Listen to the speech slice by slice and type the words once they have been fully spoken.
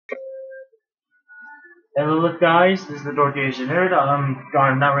Hello, look, guys. This is the Dorky Asian Nerd.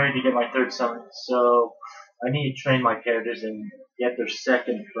 I'm not ready to get my third summon, so I need to train my characters and get their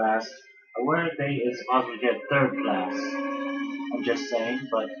second class. One day is possible to get third class. I'm just saying,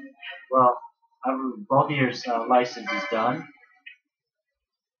 but well, Baldier's license is done.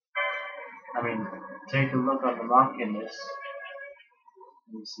 I mean, take a look on the mock in this.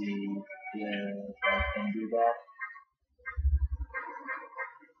 Let me see if I can do that.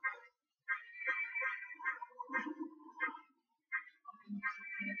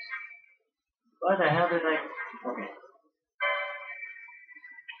 What the hell did I? Okay,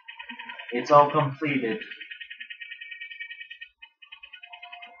 it's all completed.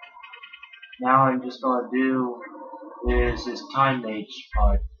 Now I'm just gonna do is his time mage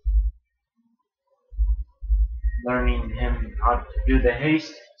part, learning him how to do the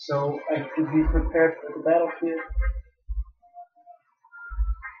haste so I could be prepared for the battlefield.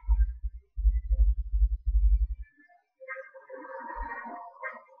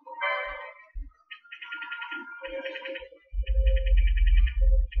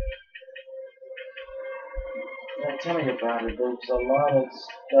 Yeah, tell me about it. There's a lot of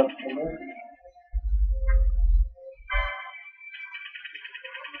stuff to learn.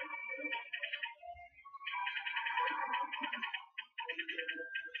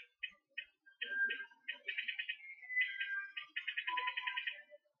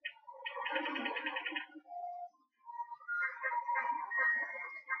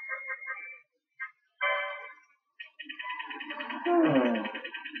 Hmm.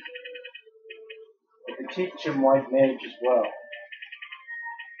 I could teach him white mage as well.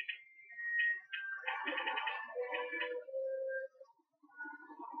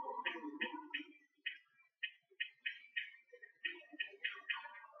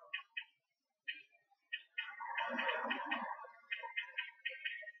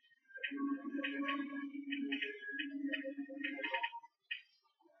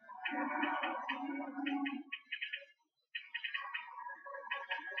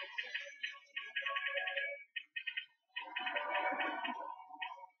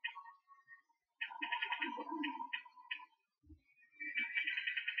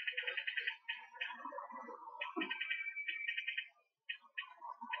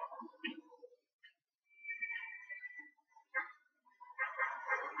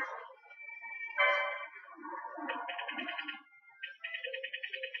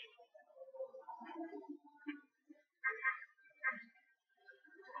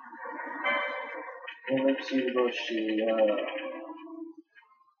 And let's see what she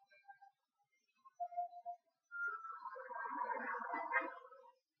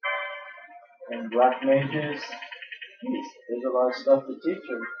and black mages. Jeez, there's a lot of stuff to teach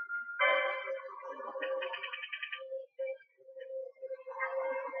him.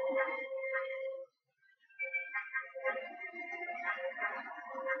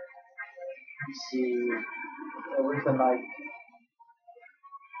 Let's see. Where's the knight?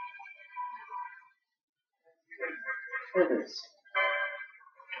 Here it is.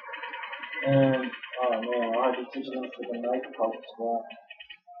 And oh man, I'll have to teach him for the knight part as well.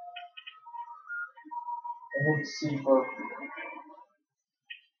 And let's see for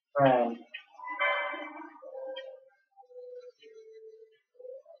Fran.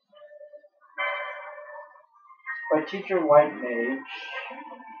 By teacher white mage.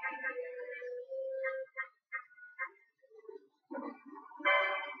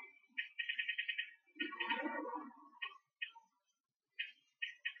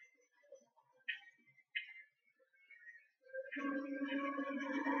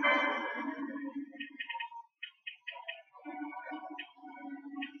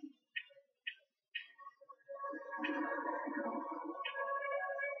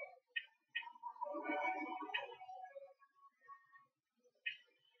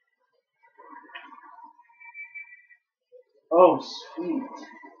 Oh, sweet.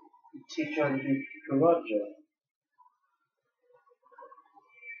 You teach her to be Kuraja.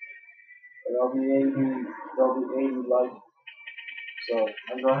 But I'll be 80 like. So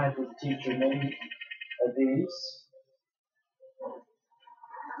I'm gonna have to teach her many of these.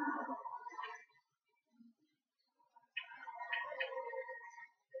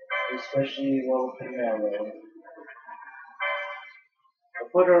 Especially well Panero. I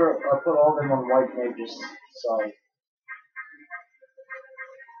put all them on white mage's side.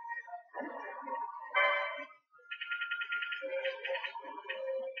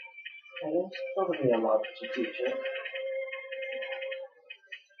 And there's probably a lot to teach her.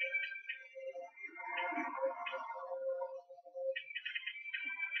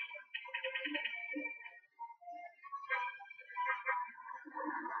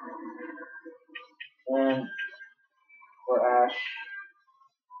 And for Ash,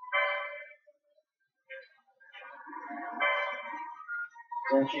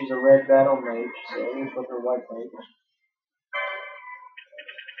 then she's a red battle mage, so we put her white mage.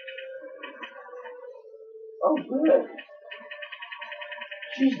 Oh, good.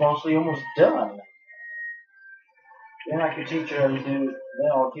 She's mostly almost done. Then I can teach her how to do.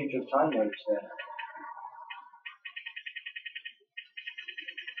 Then I'll teach her time mage then.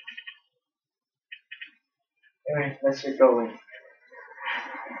 Anyway, let's get going.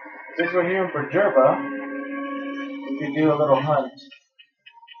 Since we're here in Pergerba, we can do a little hunt.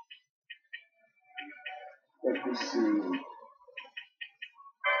 Let me see.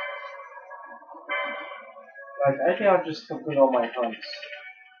 Like, I think I'll just complete all my hunts.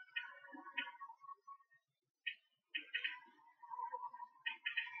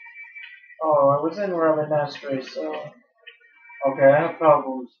 Oh, I was in Ravenastre, so... Okay, I have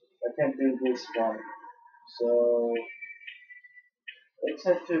problems. I can't do this one. So... let's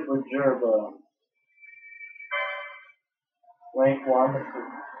head to Pergerba. Rank 1.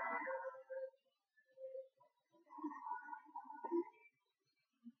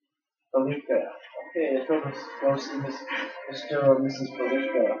 Palika. Okay, let's go see Mr. or Mrs.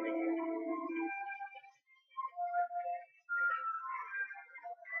 Palika.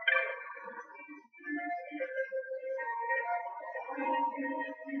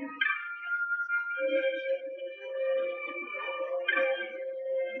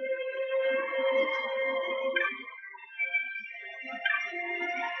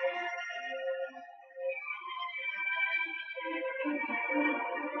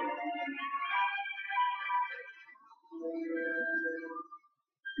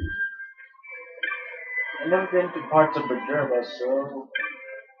 I've never been to parts of Pergerba, so...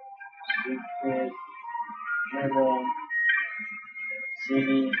 Secret, Pergerba,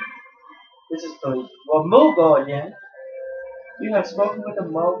 City... This is Palika. Well, Mogo again! You have spoken with the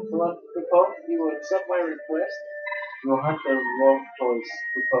Mo Blunt Pupo. You will accept my request. You will hunt the wolf toys,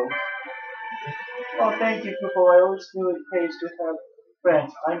 Pupo. Oh, thank you, Pupo. I always knew it pays to have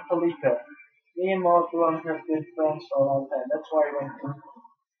friends. I'm Palika. Me and Mo Blunt have been friends for a long time. That's why I went to...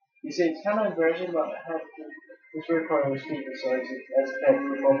 You see, it's kind of embarrassing, but I have to refer for our speaker, so as pet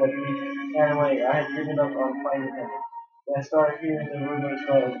Pupo, but he ran away. I had given up on finding him. Then I started hearing the rumors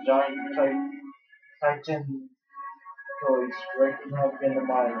about a giant Titan toys wreaking havoc in the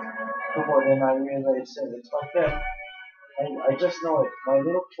mine. Before then I realized that it's my pet. I just know it. My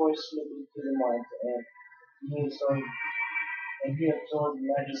little toy slipped into the mine and he absorbed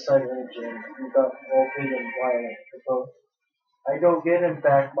magicite energy and he got all big and violent. So I go get him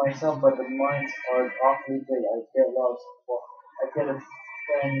back myself, but the mines are awfully big. I get lost. Well, I get a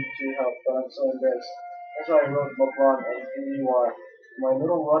friend to help, but I'm so embarrassed. That's why I wrote Mokran and here you are. My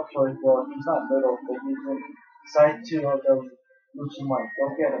little rock toy girl, he's not little, but he's in side 2 of the Lucy mine.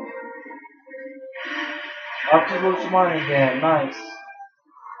 Go get him. Up to Lucy mine again. Nice.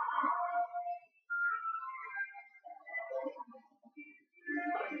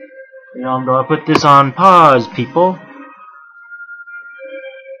 I'm gonna put this on pause, people.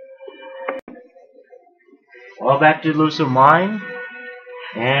 Well, back to Lucy mine.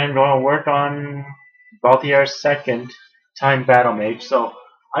 And gonna work on Balthier's second time battle mage. So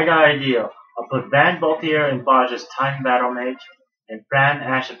I got an idea. I'll put Van, Balthier, and Baj as time battle mage, and Fran,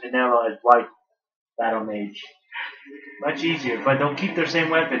 Ash, and Penelo as white battle mage. Much easier, but they'll keep their same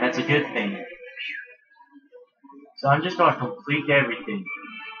weapon. That's a good thing. So I'm just gonna complete everything.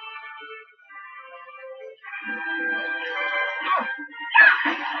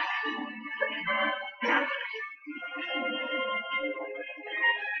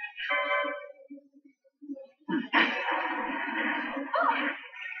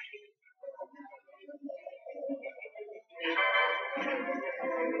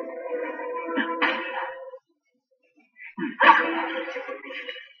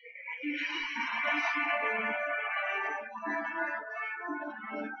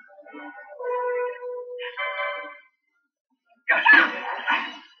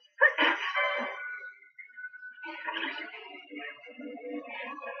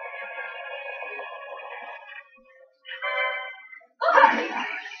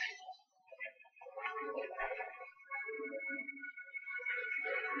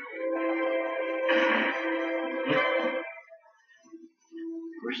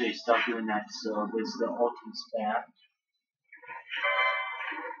 Wish they stopped doing that, so this is the ultimate spam.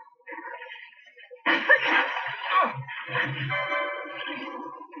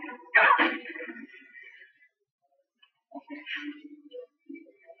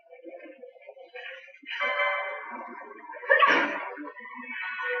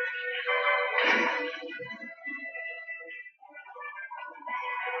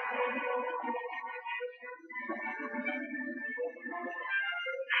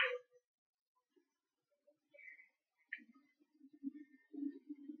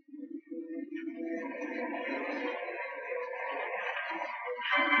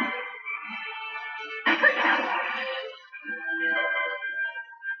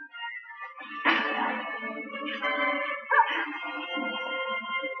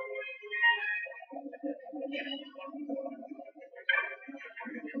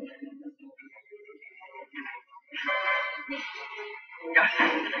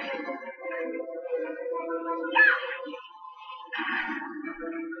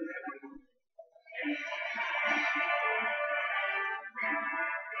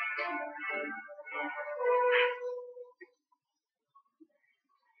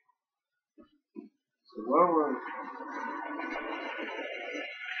 So where were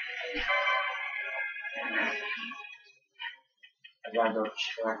I gotta go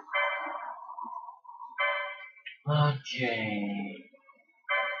check. Okay.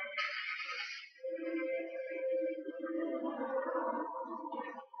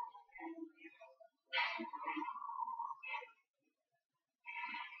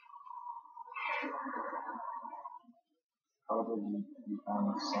 Probably be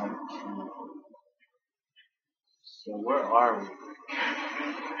on site two. So where are we?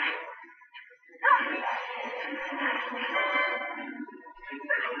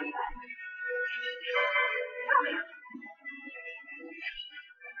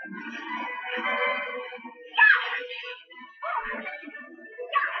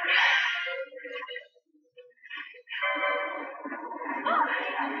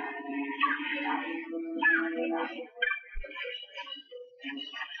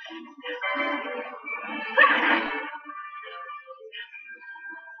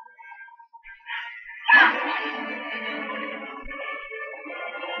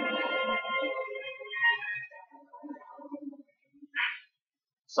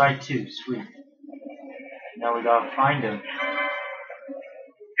 Site two, sweet. Now we gotta find him.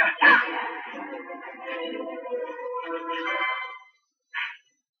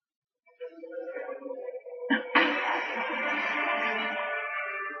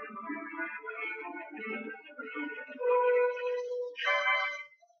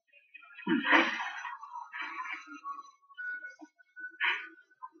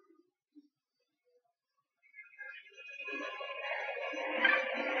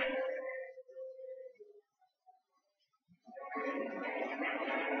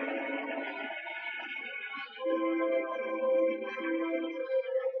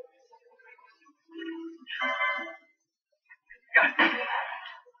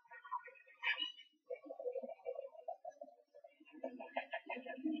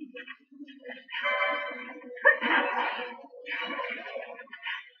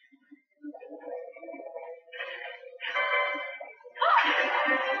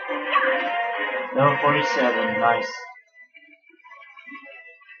 Level 47, nice.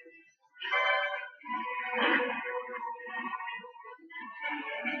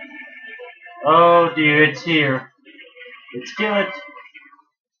 Oh dear, it's here. Let's kill it.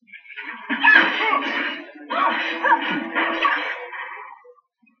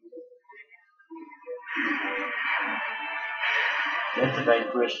 That's a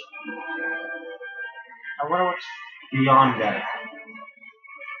vanquish. I wonder what's beyond that.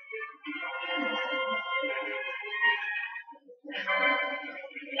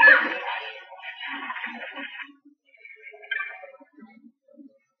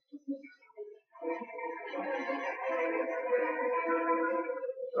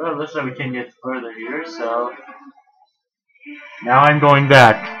 Well, looks like we can get further here, so now I'm going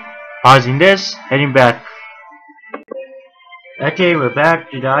back. Pausing this, heading back. Okay, we're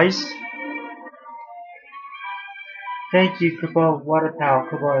back, you guys. Thank you, Kubo. What a pal,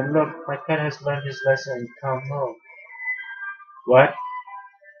 Kubo. And look, my pet has learned his lesson and come home. What?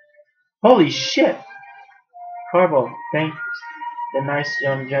 Holy shit! Carbo, thanks the nice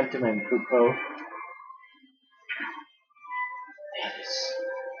young gentleman, Kubo. Yes.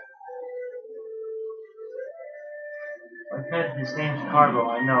 My pet, his name's Carbo.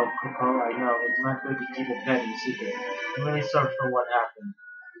 I know, Kubo, I know. It's not good to keep a pet in secret. I'm really sorry for what happened.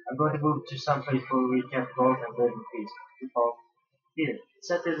 I'm going to move to someplace where we can both and live in peace. Kubo, here,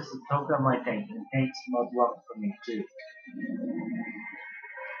 set this as a token of my thanks, and thanks much love for me, too.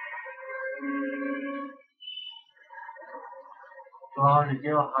 Go on to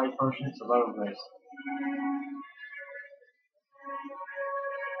deal high potions of love grace.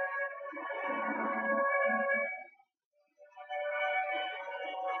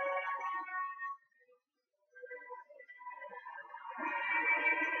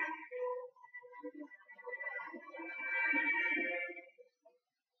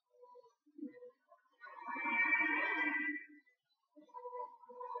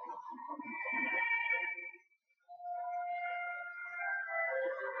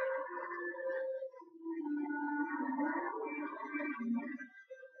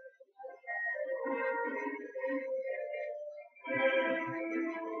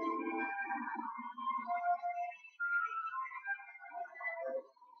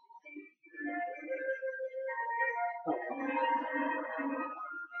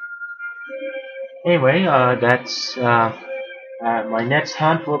 Anyway, that's my next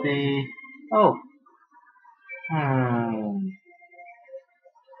hunt will be. Oh, hmm.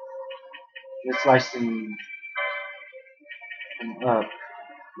 Let's slice them up.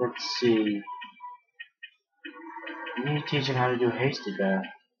 Let's see. I need to teach him how to do hasted bath.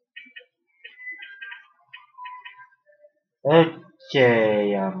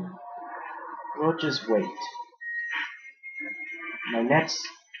 Okay, we'll just wait. My next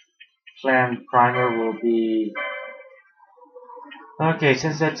planned primer will be. Okay,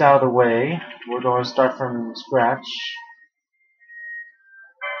 since that's out of the way, we're going to start from scratch.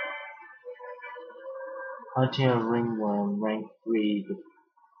 Hunting a ringworm, rank 3.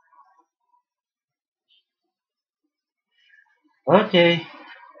 Okay,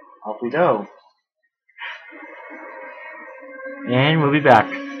 off we go. And we'll be back.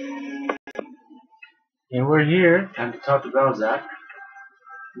 And we're here, time to talk about Zach.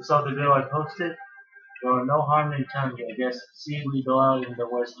 You saw the video I posted? Well, no harm in telling you, I guess. See, we go out in the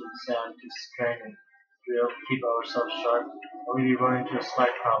western sand to train and drill, keep ourselves sharp. Only we run into a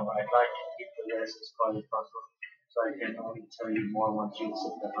slight problem. I'd like to keep the rest as quiet as possible, so I can only tell you more once you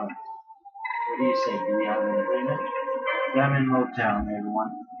accept the hunt. What do you say? Do we have an agreement? Yeah, I'm in Motown,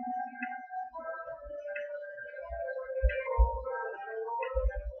 everyone.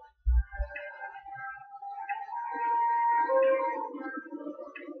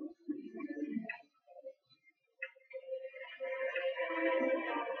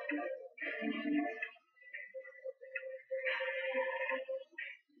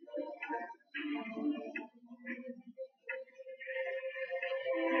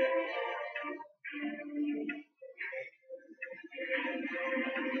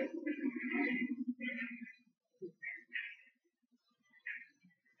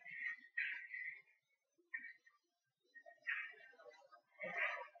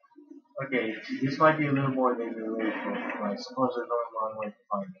 Okay, this might be a little more than you're ready for, but I suppose there's only one way to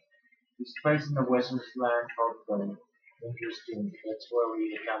find it. This place in the western land called the Interesting. That's where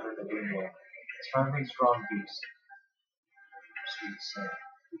we encountered the ringworm. It's friendly, strong beast. Sweet say.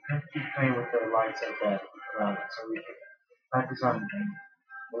 We couldn't keep playing with the lights like that around it, so we could practice on them.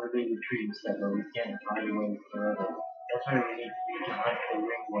 Motivate retreat instead, but we can't hide away forever. That's why we need to hunt the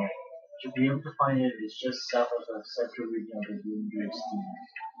ringworm. To be able to find it is just south of the central region of the dangerous steams.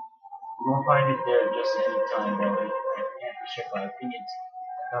 We won't find it there just any time, though. I can't be sure, but I think it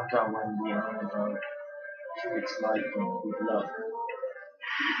comes out when the elements are to its life and good luck.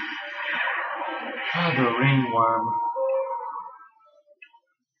 Ah, the ringworm.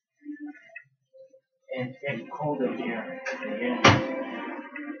 And it's getting cold in here again.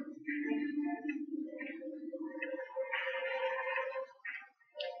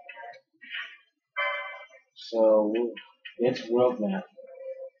 So it's world map.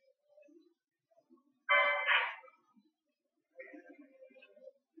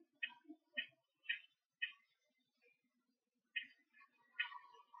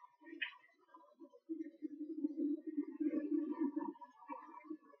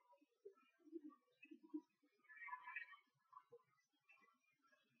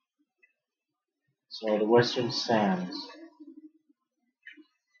 So the Western Sands.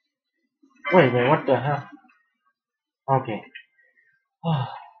 Wait a minute, what the hell? Okay.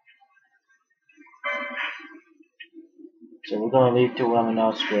 So we're gonna leave to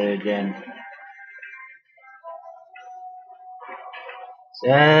Austria again. So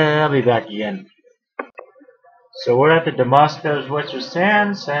I'll be back again. So we're at the Damascus Western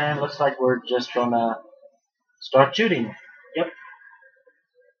Sands, and looks like we're just gonna start shooting. Yep.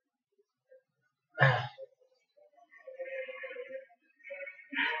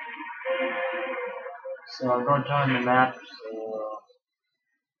 So I'm going to turn the map. So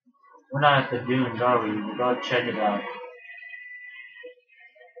we're not at the dunes, are we? We gotta check it out.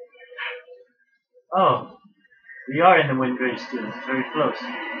 Oh, we are in the Windbridge dunes. It's very close.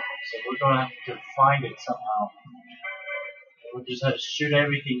 So we're gonna have to find it somehow. We'll just have to shoot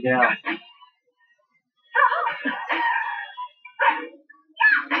everything down.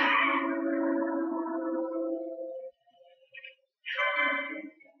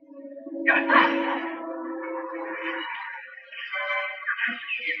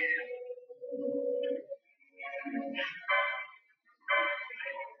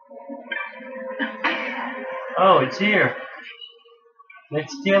 Oh, it's here.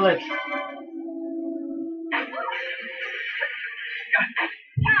 Let's kill it.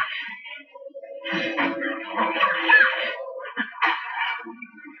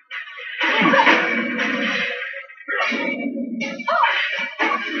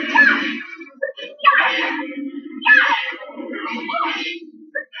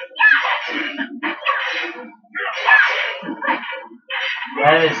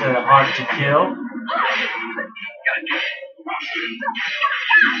 That is hard to kill.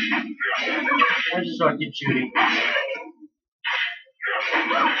 I just want to keep shooting.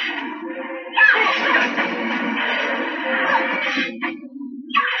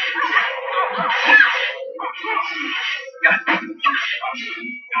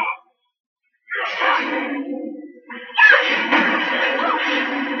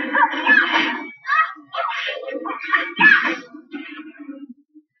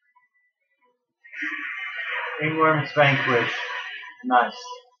 Ringworm is vanquished. Nice.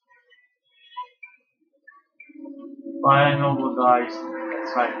 Bye, noble guys.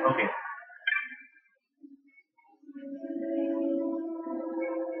 That's right. Okay.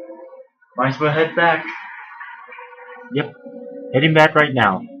 Might as well head back. Yep. Heading back right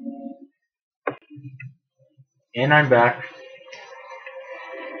now. And I'm back.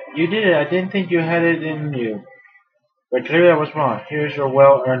 You did it. I didn't think you had it in you. But clearly I was wrong. Here's your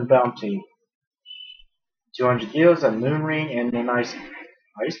well-earned bounty. 200 gills, a moon ring, and a nice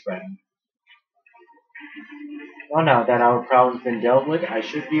ice brand. Well, now that our problem's been dealt with, I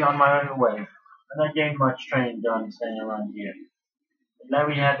should be on my own way. I'm not getting much training done staying around here. But glad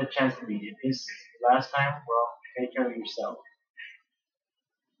we had the chance to meet. If this is the last time, well, take care of yourself.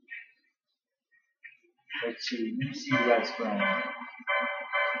 Let's see. Let me see the ice brand.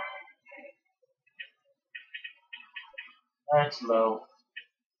 That's low.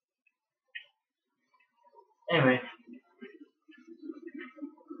 Anyway,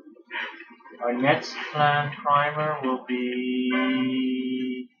 our next planned primer will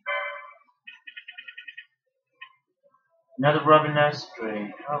be another rubbernest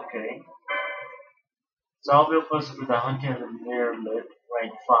string. Okay. Solville posted with the hunting of the mirrorlit,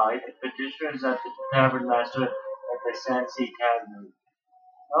 rank 5. The petitioner is at the tavern master at the Sandsea Tavern.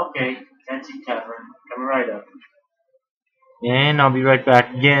 Okay, Sandsea Tavern. Coming right up. And I'll be right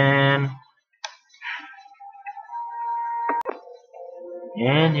back again.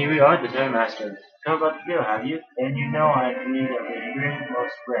 And here we are, the Tavern Master. Know about the deal, have you? Then you know I need a lingering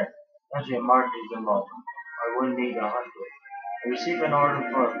most bread. Especially a market involved. I wouldn't need 100. I received an order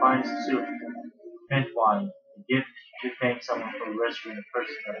for a fine soup, mint wine, a gift to thank someone for rescuing a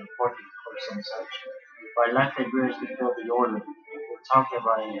person that reported or some such. If I lacked the grace to fill the order, we're talking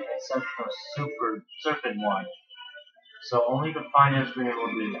about an exceptional super serpent wine. So only the finest grain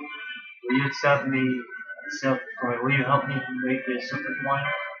will do. Will you will you help me make this serpent wine?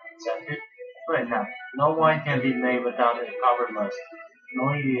 Accepted? Right now, no wine can be made without a proper must.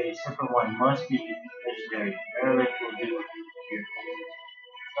 Only a serpent wine must be legendary. Merrick will do here.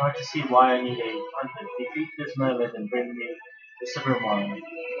 Hard to see why I need a hunter. Defeat this melee and bring me the silver wine.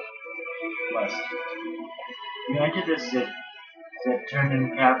 Must. You enter the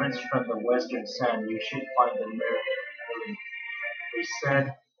Zeturnan caverns from the western sand. You should find the mirror. They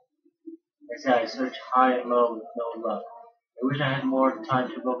said I searched high and low with no luck. I wish I had more time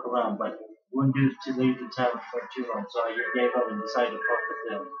to look around, but it wouldn't do to leave the tavern for too long, so I just gave up and decided to poke the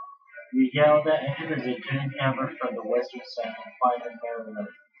bill. You yell that enter the Zeturnan cavern from the western sand and find the mirror. And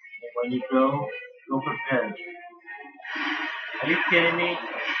when you go prepared. Are you kidding me?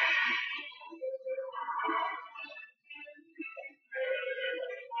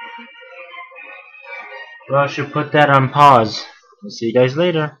 Well, I should put that on pause. I'll see you guys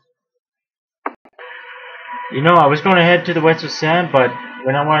later. You know, I was going to head to the western sand, but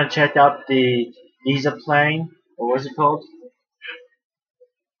when I want to check out the Giza Plain, or what's it called?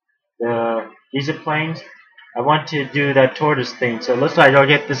 The Giza Plains, I want to do that tortoise thing, so it looks like I'll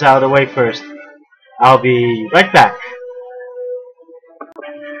get this out of the way first. I'll be right back.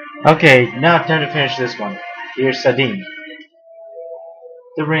 Okay, now time to finish this one. Here's Sardine.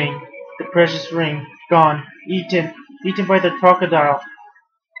 The ring, the precious ring, gone, eaten by the crocodile.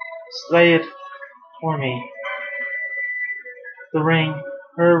 Slay it for me. The ring,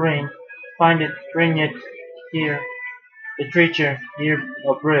 her ring, find it, bring it here. The creature near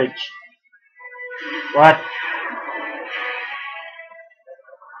a bridge. What?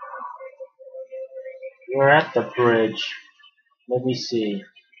 We're at the bridge. Let me see.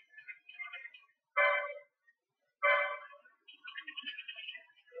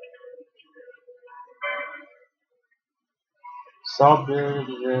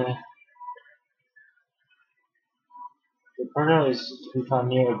 The portal is to be found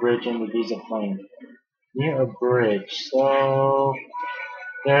near a bridge in the Giza Plain. Near a bridge, so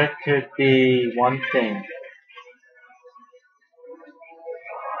there could be one thing.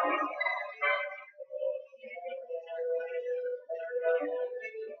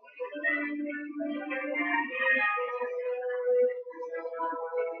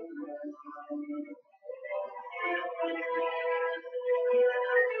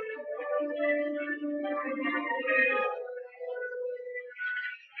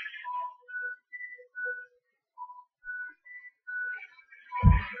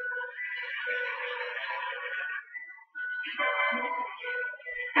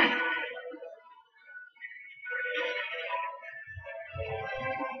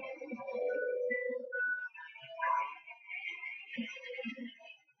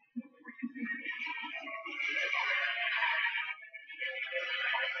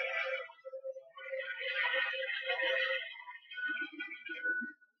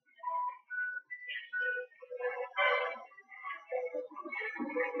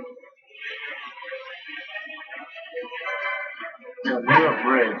 So near a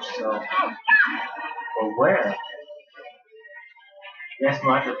bridge, so but where? Guess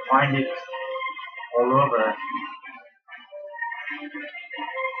we'll have to find it all over.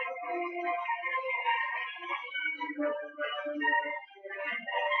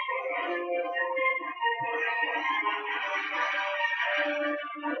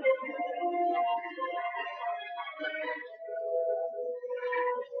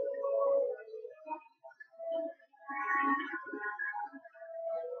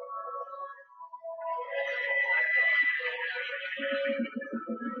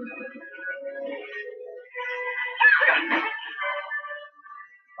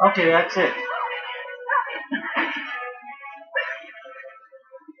 Okay, that's it.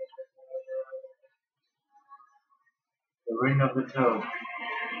 The ring of the toad.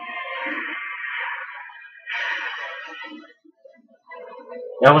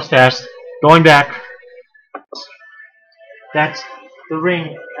 That was fast. Going back. That's the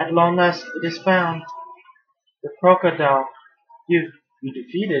ring. At long last it is found. The crocodile. You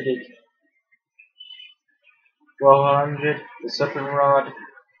defeated it. 1200, the serpent rod,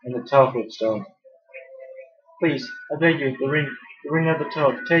 and the telephone stone. Please, I beg you, the ring of the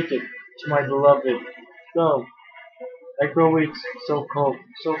toad, take it to my beloved. Go. I grow weak, so cold,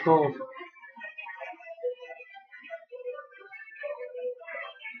 so cold.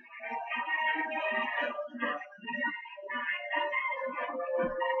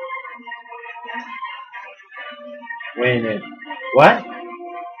 Wait a minute. What?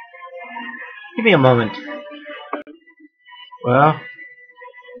 Give me a moment. Well,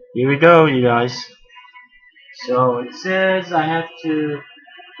 here we go, you guys. So it says I have to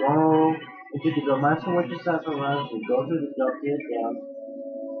go into the dimension which is south around to go to the Zodiac down.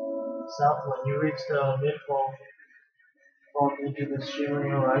 South when you reach the midpoint, fall into the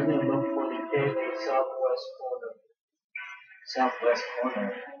shimmering horizon and look for the cave in the southwest corner. Southwest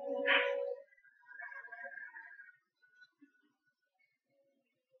corner.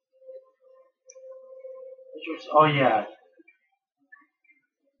 Oh yeah.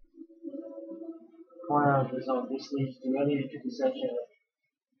 Corner of the zone. This leads directly to the section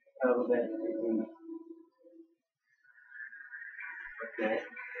of that degree. Okay.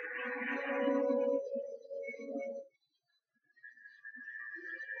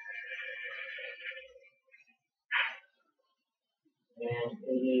 And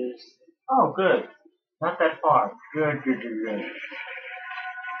it is oh good. Not that far. Good, good, good, good.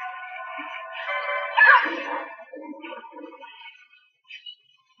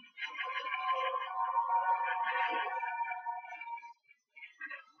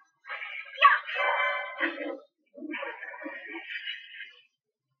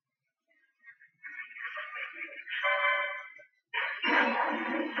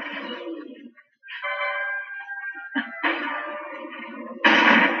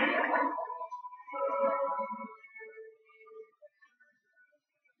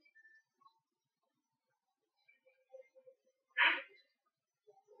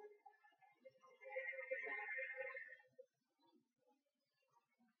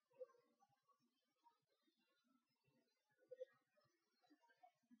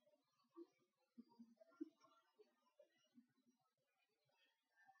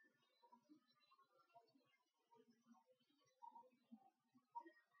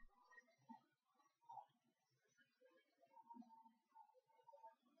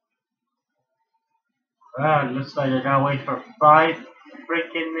 Wow, it looks like I gotta wait for 5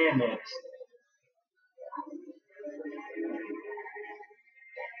 freaking minutes.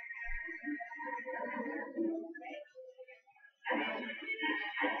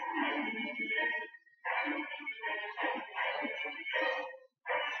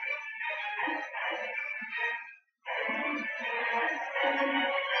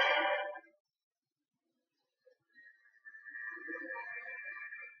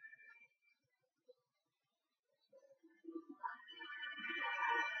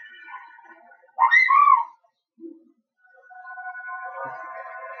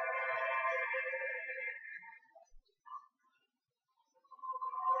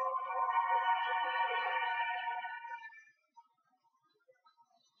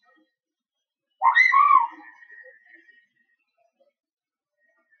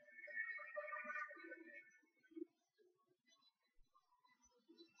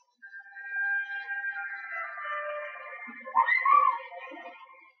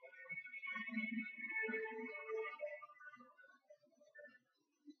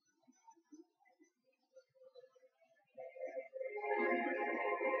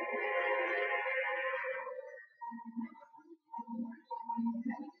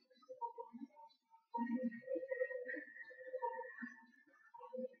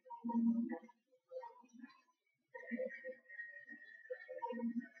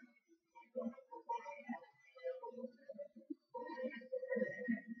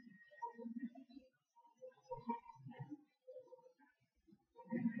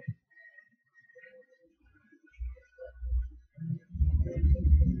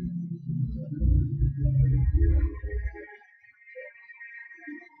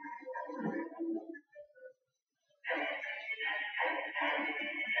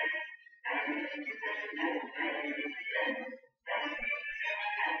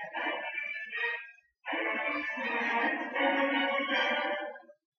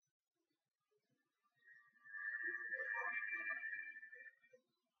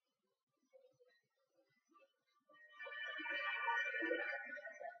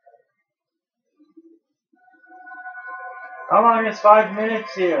 How long is 5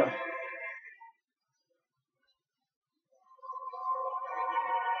 minutes here?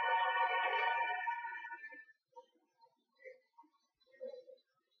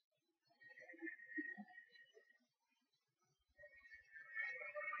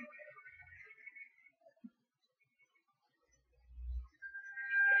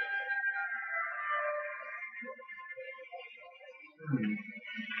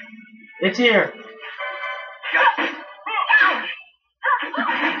 It's here.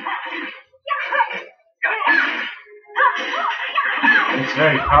 It's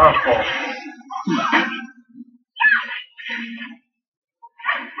very powerful.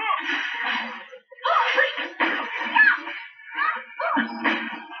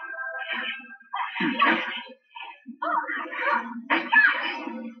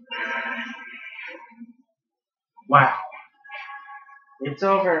 Wow. It's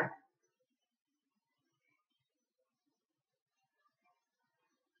over.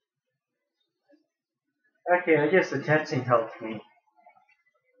 Okay, I guess the testing helped me.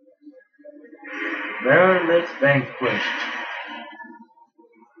 Marilyn's vanquished.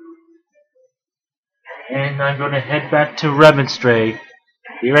 And I'm gonna head back to Remonstrate.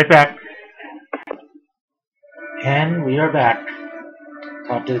 Be right back. And we are back.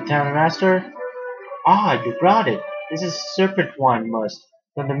 Talk to the town master. Ah, you brought it. This is serpent wine must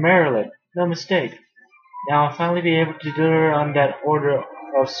from the Maryland. No mistake. Now I'll finally be able to deliver on that order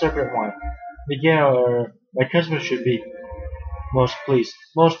of serpent wine. Miguel, or my customer should be most pleased.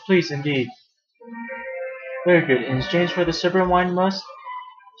 Most pleased indeed. Very good. In exchange for the serpent wine must,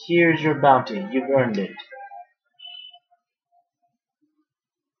 here's your bounty. You've earned it.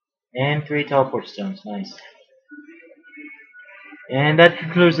 And 3 teleport stones. Nice. And that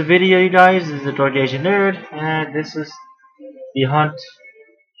concludes the video, you guys. This is the Dork Asian Nerd, and this is the Hunt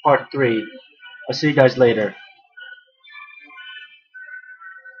Part 3. I'll see you guys later.